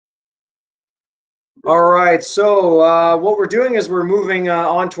All right, so what we're doing is we're moving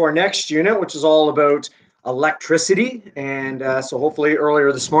on to our next unit, which is all about electricity. And so hopefully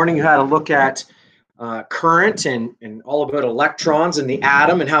earlier this morning you had a look at current and all about electrons and the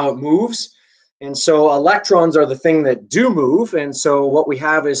atom and how it moves. And so electrons are the thing that do move. And so what we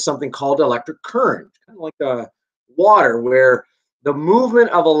have is something called electric current, kind of like water, where the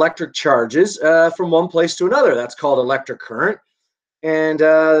movement of electric charges from one place to another. That's called electric current. And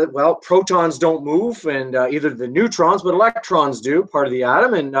well, protons don't move, and either the neutrons, but electrons do, part of the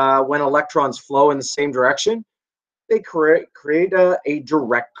atom. And when electrons flow in the same direction, they create a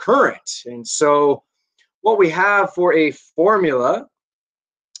direct current. And so, what we have for a formula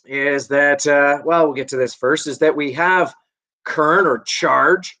is that, well, we'll get to this first, is that we have current or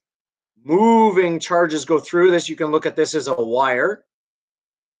charge. Moving charges go through this. You can look at this as a wire.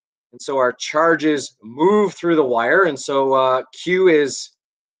 And so our charges move through the wire. And so Q is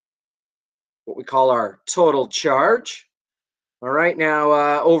what we call our total charge. All right, now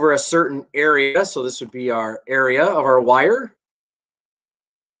over a certain area, so this would be our area of our wire.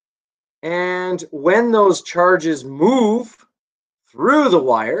 And when those charges move through the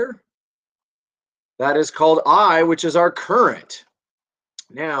wire, that is called I, which is our current.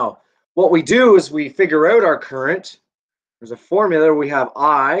 Now, what we do is we figure out our current. There's a formula. We have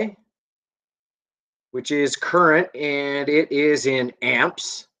I, which is current, and it is in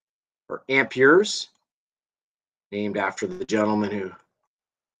amps or amperes, named after the gentleman who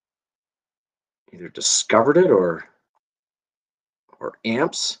either discovered it or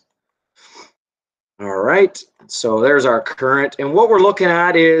amps. All right, so there's our current. And what we're looking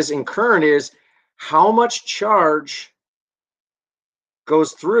at is, in current, is how much charge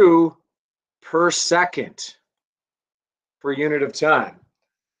goes through per second per unit of time.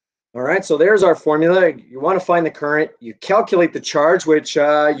 All right, so there's our formula. You want to find the current. You calculate the charge, which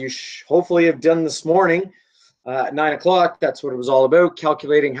you hopefully have done this morning at 9 o'clock. That's what it was all about,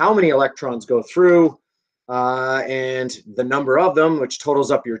 calculating how many electrons go through and the number of them, which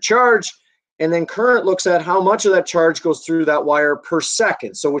totals up your charge. And then current looks at how much of that charge goes through that wire per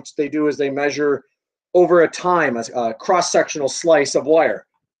second. So what they do is they measure over a time, a cross-sectional slice of wire.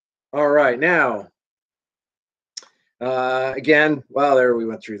 All right, now, again, well, there we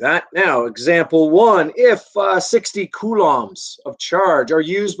went through that. Now, example 1, if 60 coulombs of charge are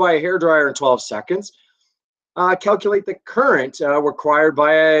used by a hairdryer in 12 seconds, calculate the current required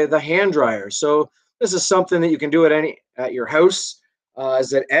by the hand dryer. So this is something that you can do at your house.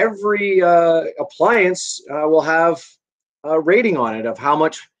 Is that every appliance will have a rating on it of how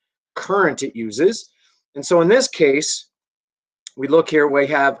much current it uses. And so in this case, we look here, we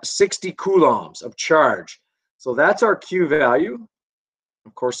have 60 coulombs of charge. So that's our Q value.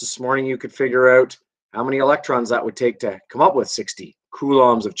 Of course, this morning you could figure out how many electrons that would take to come up with 60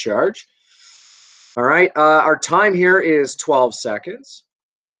 coulombs of charge. All right, our time here is 12 seconds.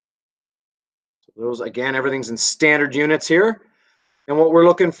 So those, again, everything's in standard units here. And what we're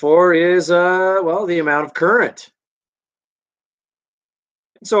looking for is, well, the amount of current.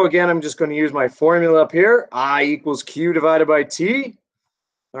 And so again, I'm just going to use my formula up here. I equals Q divided by T.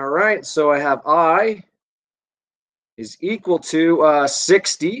 All right, so I have I is equal to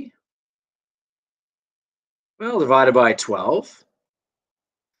 60, well, divided by 12.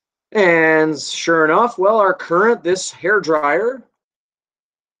 And sure enough, well, our current, this hair dryer,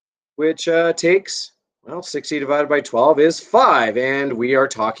 which takes, well, 60 divided by 12 is 5, and we are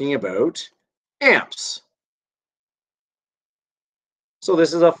talking about amps. So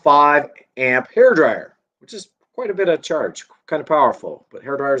this is a 5 amp hair dryer, which is quite a bit of charge, kind of powerful, but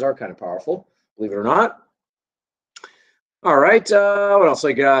hair dryers are kind of powerful, believe it or not. All right, what else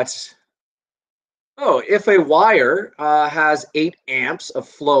I got? Oh, if a wire has 8 amps of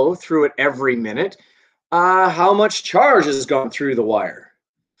flow through it every minute, how much charge has gone through the wire?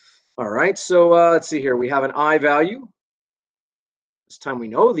 All right, so let's see here. We have an I value. This time we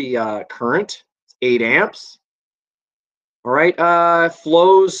know the current, 8 amps. All right,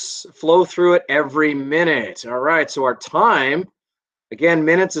 flow through it every minute. All right, so our time, again,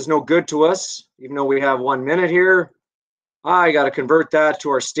 minutes is no good to us, even though we have 1 minute here. I got to convert that to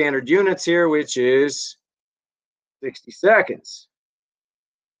our standard units here, which is 60 seconds.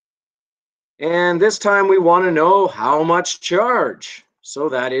 And this time we want to know how much charge. So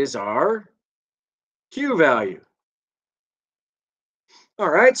that is our Q value.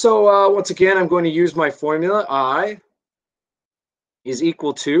 All right, so once again, I'm going to use my formula. I is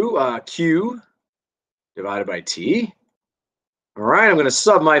equal to Q divided by T. All right, I'm going to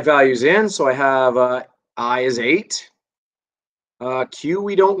sub my values in. So I have I is 8. Q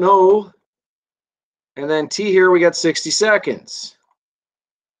we don't know. And then T here we got 60 seconds.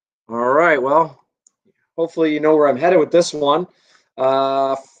 All right, well, Hopefully you know where I'm headed with this one.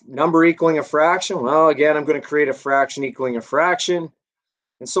 Number equaling a fraction. Well, again, I'm going to create a fraction equaling a fraction.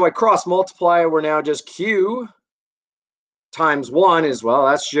 And so I cross multiply. We're now just Q times 1 is, well,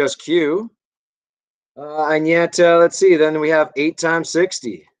 that's just Q. And yet, let's see, then we have 8 times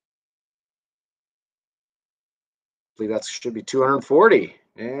 60. I believe that should be 240.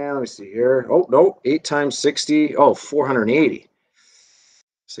 And let me see here. Oh, no, 8 times 60. Oh, 480. I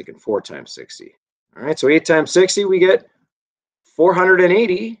was thinking 4 times 60. All right, so 8 times 60, we get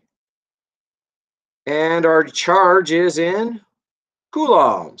 480. And our charge is in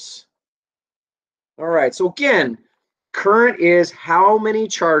coulombs. All right, so again, current is how many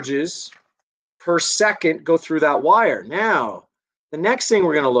charges per second go through that wire. Now, the next thing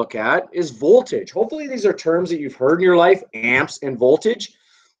we're going to look at is voltage. Hopefully these are terms that you've heard in your life, amps and voltage.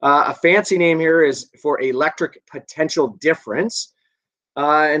 A fancy name here is for electric potential difference.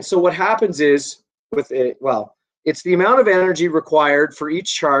 And so what happens is with it, well, it's the amount of energy required for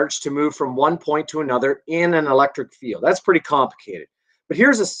each charge to move from one point to another in an electric field. That's pretty complicated. But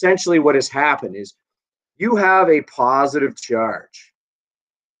here's essentially what has happened is you have a positive charge,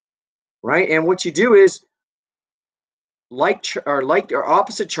 right? And what you do is like or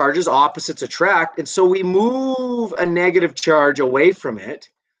opposite charges, opposites attract. And so we move a negative charge away from it.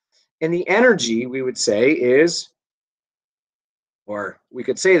 And the energy, we would say, is, or we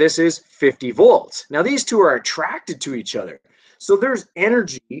could say this is 50 volts. Now, these two are attracted to each other. So there's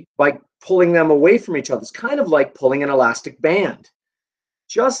energy by pulling them away from each other. It's kind of like pulling an elastic band.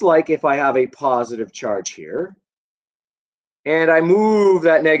 Just like if I have a positive charge here, and I move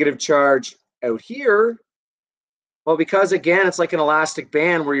that negative charge out here, well, because again, it's like an elastic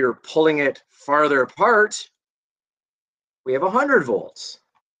band where you're pulling it farther apart, we have 100 volts.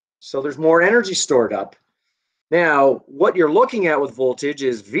 So there's more energy stored up. Now, what you're looking at with voltage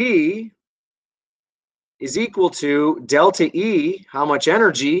is V is equal to delta E, how much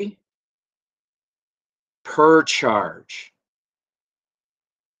energy per charge.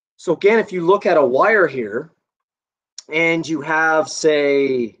 So again, if you look at a wire here and you have,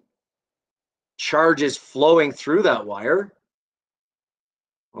 say, charges flowing through that wire,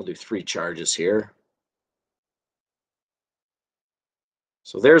 I'll do 3 charges here.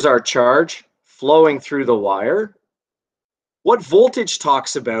 So there's our charge flowing through the wire. What voltage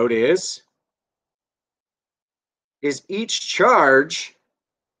talks about is each charge,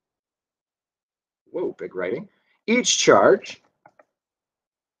 whoa, big writing, each charge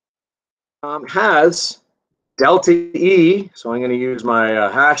has delta E, so I'm going to use my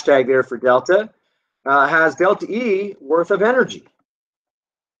hashtag there for delta, has delta E worth of energy.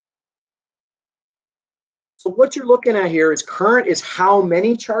 So what you're looking at here is current is how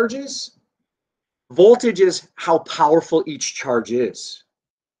many charges, voltage is how powerful each charge is.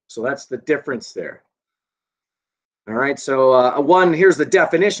 So that's the difference there. All right, so here's the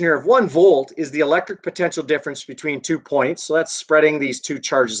definition here of 1 volt is the electric potential difference between 2 points. So that's spreading these 2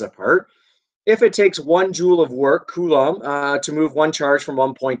 charges apart. If it takes 1 joule of work, coulomb, to move 1 charge from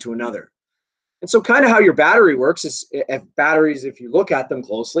 1 point to another. And so kind of how your battery works is batteries, if you look at them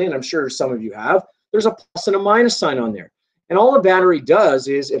closely, and I'm sure some of you have, there's a plus and a minus sign on there. And all a battery does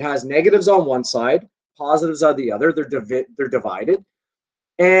is it has negatives on one side, positives on the other. They're divided.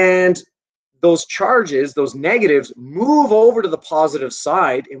 And those charges, those negatives, move over to the positive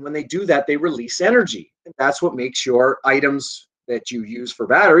side. And when they do that, they release energy. And that's what makes your items that you use for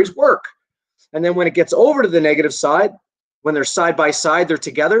batteries work. And then when it gets over to the negative side, when they're side by side, they're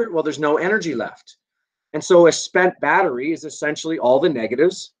together, well, there's no energy left. And so a spent battery is essentially all the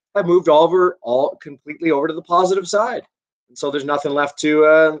negatives have moved all completely over to the positive side. And so there's nothing left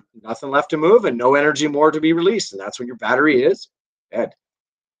to move and no energy more to be released. And that's what your battery is. Dead.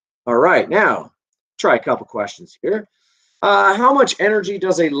 All right, now try a couple questions here. How much energy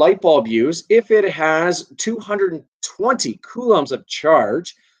does a light bulb use if it has 220 coulombs of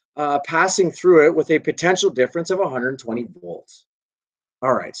charge passing through it with a potential difference of 120 volts?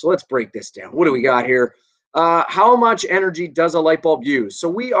 All right, so let's break this down. What do we got here? How much energy does a light bulb use? So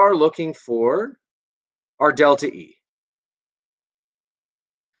we are looking for our delta E.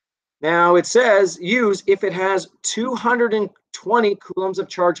 Now it says use if it has 220 coulombs of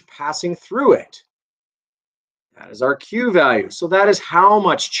charge passing through it. That is our Q value. So that is how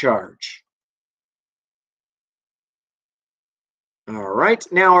much charge. All right,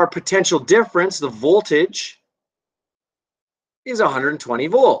 now our potential difference, the voltage, is 120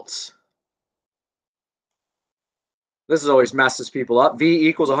 volts. This always messes people up. V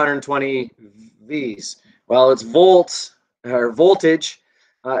equals 120 Vs. Well, it's volts, or voltage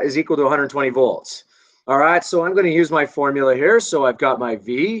is equal to 120 volts. All right, so I'm going to use my formula here. So I've got my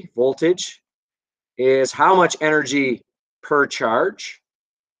V, voltage, is how much energy per charge.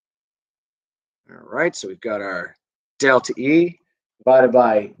 All right, so we've got our delta E divided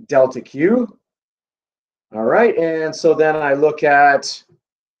by delta Q. All right, and so then I look at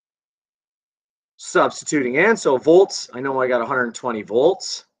substituting in. So volts, I know I got 120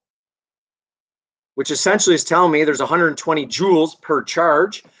 volts, which essentially is telling me there's 120 joules per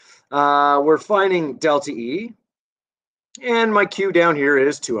charge. We're finding delta E, and my Q down here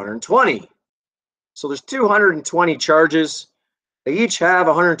is 220. So there's 220 charges. They each have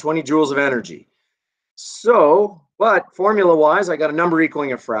 120 joules of energy. So, but formula-wise, I got a number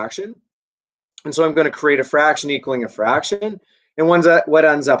equaling a fraction. And so I'm going to create a fraction equaling a fraction. And what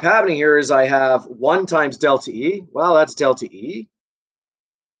ends up happening here is I have 1 times delta E. Well, that's delta E.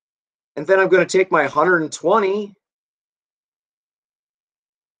 And then I'm going to take my 120,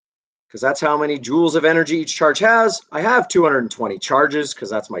 because that's how many joules of energy each charge has. I have 220 charges because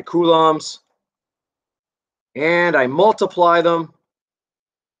that's my coulombs. And I multiply them.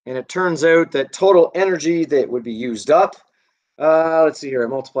 And it turns out that total energy that would be used up, let's see here, I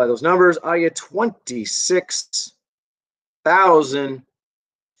multiply those numbers, I get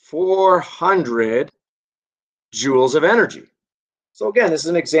 26,400 joules of energy. So again, this is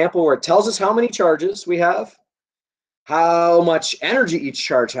an example where it tells us how many charges we have, how much energy each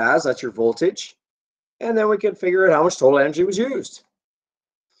charge has, that's your voltage, and then we can figure out how much total energy was used.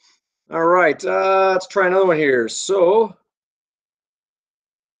 All right, let's try another one here. So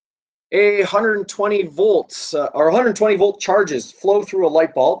a 120 volts or 120 volt charges flow through a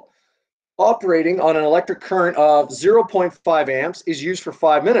light bulb operating on an electric current of 0.5 amps is used for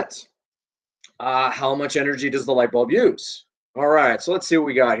 5 minutes. How much energy does the light bulb use? All right, so let's see what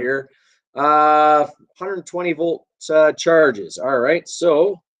we got here. 120 volt charges. All right,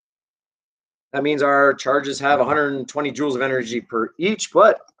 so that means our charges have 120 joules of energy per each,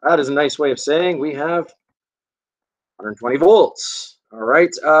 but that is a nice way of saying we have 120 volts. All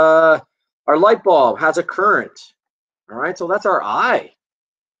right, our light bulb has a current. All right, so that's our I.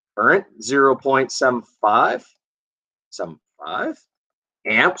 Current 0.75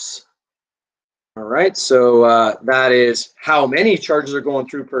 amps. All right, so that is how many charges are going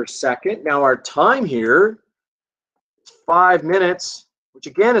through per second. Now our time here is 5 minutes, which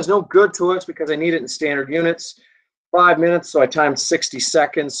again is no good to us because I need it in standard units. 5 minutes, so I timed 60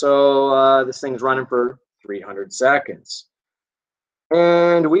 seconds, so this thing's running for 300 seconds.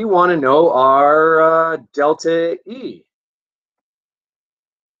 And we want to know our delta E.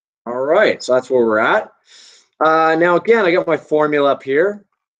 All right, so that's where we're at. Now again, I got my formula up here.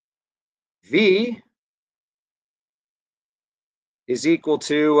 V is equal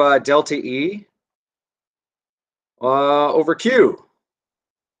to delta E over Q.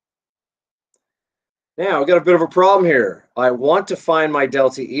 Now, I've got a bit of a problem here. I want to find my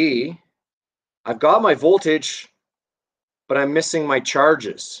delta E. I've got my voltage, but I'm missing my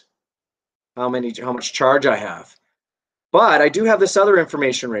charges. How much charge I have. But I do have this other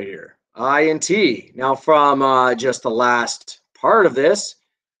information right here, I and T. Now, from just the last part of this,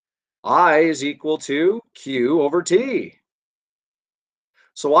 I is equal to Q over T.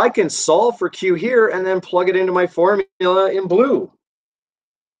 So I can solve for Q here and then plug it into my formula in blue,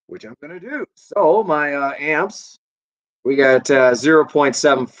 which I'm going to do. So my amps, we got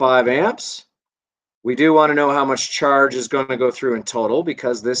 0.75 amps. We do want to know how much charge is going to go through in total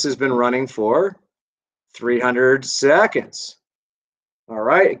because this has been running for 300 seconds. All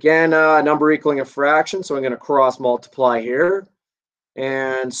right, again, number equaling a fraction, so I'm going to cross multiply here.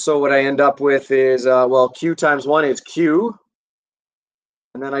 And so what I end up with is, well, Q times 1 is Q.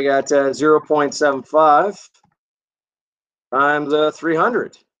 And then I got 0.75 times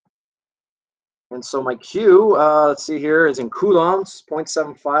 300. And so my Q, let's see here, is in coulombs,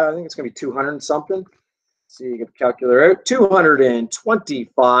 0.75. I think it's going to be 200 and something. So you get the calculator out.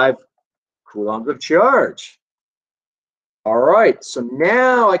 225 coulombs of charge. All right, so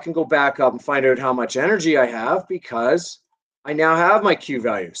now I can go back up and find out how much energy I have because I now have my Q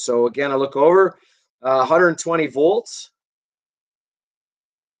value. So again, I look over 120 volts.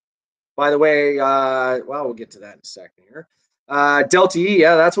 By the way, well, we'll get to that in a second here. Delta E,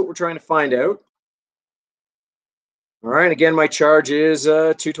 yeah, that's what we're trying to find out. All right, again, my charge is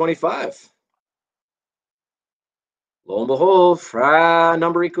 225. Lo and behold,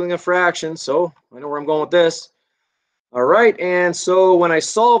 number equaling a fraction, so I know where I'm going with this. All right, and so when I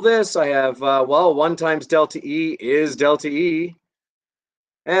solve this, I have, well, 1 times delta E is delta E.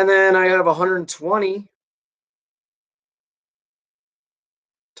 And then I have 120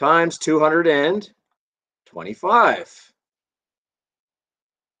 times 225.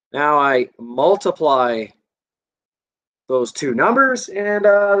 Now I multiply those two numbers, and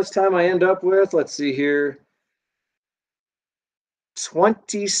this time I end up with, let's see here,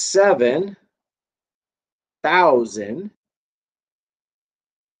 27,000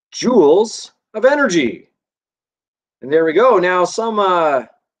 joules of energy. And there we go. Now we'll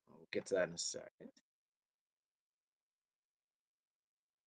get to that in a second.